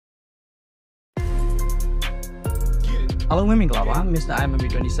Hello, I'm Mr. MMA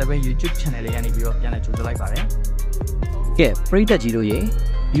 27 YouTube channel လေးကနေပြီးတော့ပြန်လည်ကြိုဆိုလိုက်ပါတယ်။ကဲပရိသတ်ကြီးတို့ရေ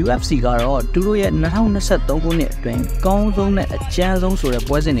UFC ကတော့သူတို့ရဲ့2023ခုနှစ်အတွင်းကောင်းဆုံးနဲ့အကျန်းဆုံးဆိုတဲ့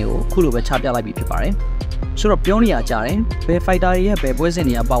ပွဲစဉ်တွေကိုခုလိုပဲချပြလိုက်ပြီးဖြစ်ပါတယ်။ဆိုတော့ပြောနေရကြတယ်ဘယ် fighter တွေရဲ့ဘယ်ပွဲစဉ်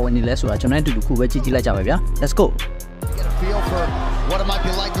တွေကပါဝင်နေလဲဆိုတာကျွန်တော်တို့အတူတူခုပဲကြည့်လိုက်ကြပါဗျာ။ Let's go. Get a feel for what it might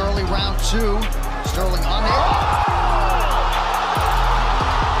be like early round 2. Sterling on it.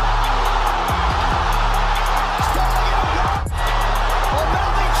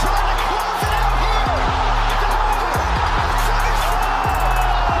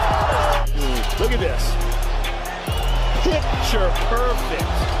 Look at this. Picture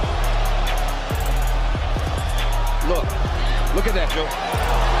perfect. Look at that, Joe.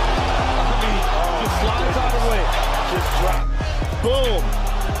 I mean, just slides out of the way. Just drop. Boom.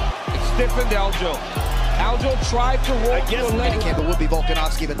 It's stiffened Aljo. Aljo tried to roll. I guess it would be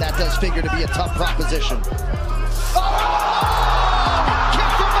Volkanovski, but that does figure to be a tough proposition. Oh!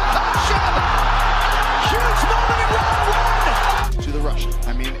 Kick from the top shot. Huge moment in round 1. To the Russian.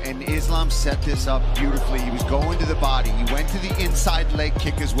 I mean, and Islam set this up beautifully. He was going to the body. He went to the inside leg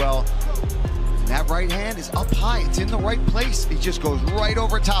kick as well. And that right hand is up high. It's in the right place. He just goes right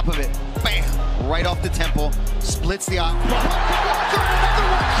over top of it. Bam! Right off the temple. Splits the eye. Another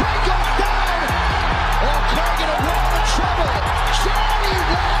one. Craig goes down. Oh, Craig in a world of trouble. Johnny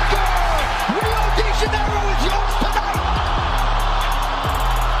Walker. Rio de Janeiro is yours tonight.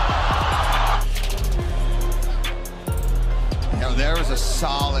 Now there is a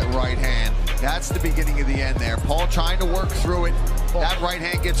solid right hand. That's the beginning of the end there. Paul trying to work through it. That right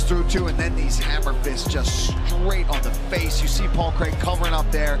hand gets through too, and then these hammer fists just straight on the face. You see Paul Craig covering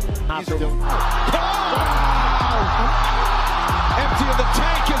up there. Empty of the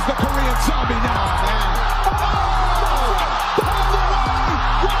tank is the Korean zombie now.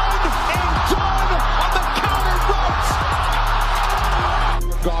 On the counter ropes.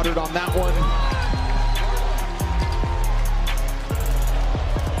 Goddard on that one.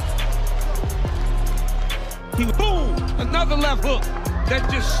 Boom! Another left hook that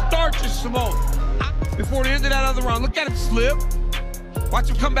just starches Simone. Before the end of that other round, look at him slip. Watch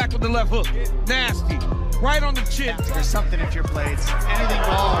him come back with the left hook. Nasty. Right on the chin. There's something at your blades. Anything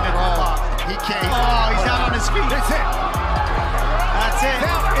goes at the block. He can't. Oh, he's out on his feet. That's it. That's it.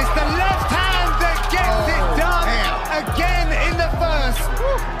 Now it's the left hand that gets it done. Man. Again in the first.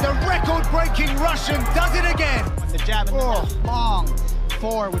 The record-breaking Russian does it again. The jab in the long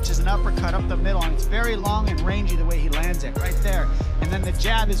four, which is an uppercut up the middle, and it's very long and rangy the way he lands it right there. And then the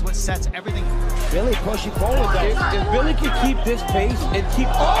jab is what sets everything. Billy pushing forward though. If Billy can keep this pace and keep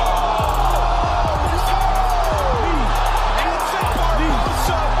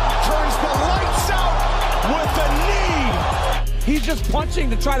turns the lights out with a knee. He's just punching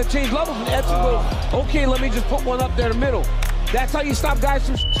to try to change levels, and Edson goes, okay, let me just put one up there in the middle. That's how you stop guys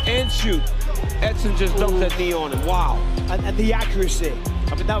from and shoot. Edson just dumped that knee on him. Wow. And the accuracy.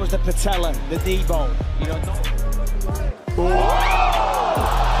 I mean, that was the patella, the knee bone. You know.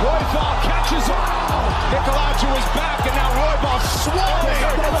 Roybal catches him. Nicolaou is back, and now Roybal swarming.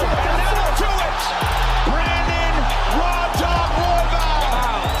 And that'll do it. Brandon Raw Dog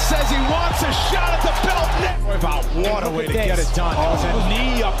Roybal says he wants a shot at the belt. Roybal, what a way to get it done. That was a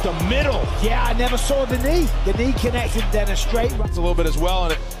knee up the middle. Yeah, I never saw the knee. The knee connected, then a straight. It's a little bit as well,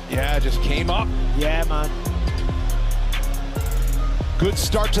 and it just came up. Yeah, man. Good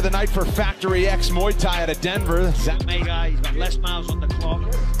start to the night for Factory X Muay Thai out of Denver. That mega, he's got less miles on the clock.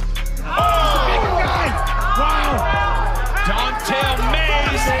 Wow! Dante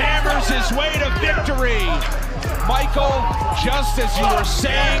Mays hammers his way to victory. Michael, just as you were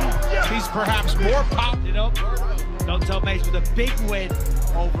saying, he's perhaps more popped it up. Dante Mays with a big win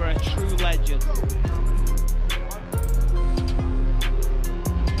over a true legend.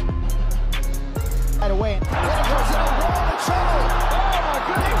 Right away.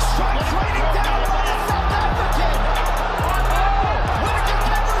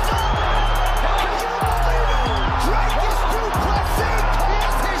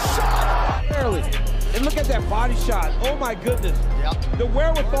 And look at that body shot. Oh my goodness. Yep. The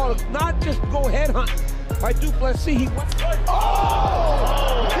wherewithal to not just go headhunt by Duplessis. He went.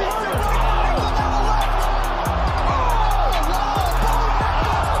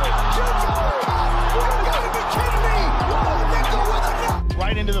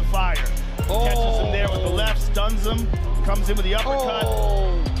 Right into the fire. Catches him there with the left, stuns him, comes in with the uppercut,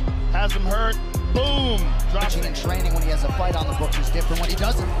 has him hurt, boom! Drops in training when he has a fight on the books is different when he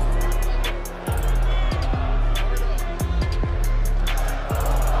doesn't.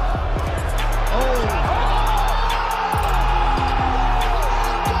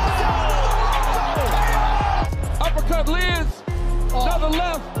 Uppercut lead.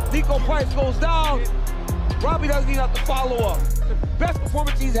 Nico Price goes down. Robbie doesn't even have to follow up. The best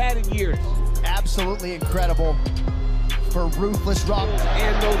performance he's had in years. Absolutely incredible for Ruthless Rock.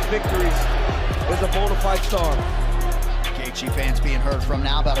 And those victories is a bona fide star. Gaethje fans being heard from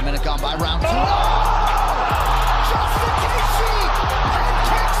now, about a minute gone by round 2. Oh! Justin Gaethje head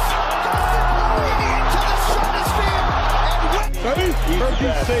kicks Dustin Poirier into the stratosphere and Ready?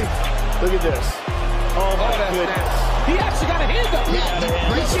 Look at this. Oh my goodness. He actually got a hand up. Yeah, he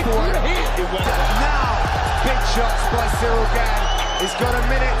braced for it. Now, big shots by Cyril Gann. He's got a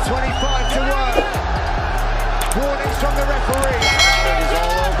minute 25 to work. Warnings from the referee. He's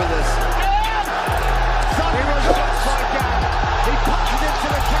all over this. Thunderous shots by Gann. He punches into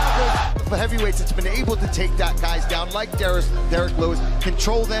the counters. For heavyweights, it's been able to take that guys down like Derek Lewis,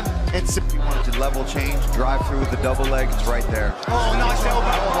 control them, and simply wanted to level change, drive through with the double leg, it's right there. Oh, nice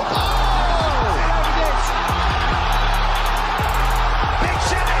elbow. Big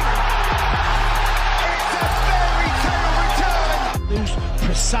shinning. It's a fairy tale return. Loose,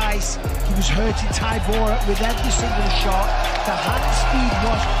 precise. He was hurting Tybora with every single shot. The hand speed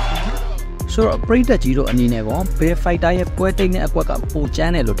was. ဆိုတော့ပရိသတ်ကြီးတို့အနေနဲ့ကောဘယ်ဖိုက်တာရဲ့ပွဲတိတ်နဲ့အကွက်ကပိုကျ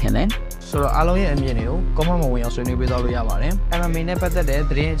န်းတယ်လို့ထင်လဲဆိုတော့အားလုံးရဲ့အမြင်တွေကို comment မှာဝင်အောင်ဆွေးနွေးပေးသွားလို့ရပါတယ် MMA နဲ့ပတ်သက်တဲ့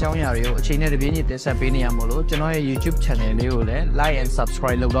သတင်းအကြောင်းအရာတွေကိုအချိန်နဲ့တပြေးညီတင်ဆက်ပေးနေရမို့လို့ကျွန်တော်ရဲ့ YouTube channel လေးကိုလည်း like and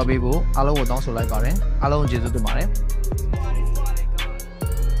subscribe လုပ်တော့ပေးဖို့အားလုံးကိုတောင်းဆိုလိုက်ပါတယ်အားလုံးကျေးဇူးတင်ပါတယ်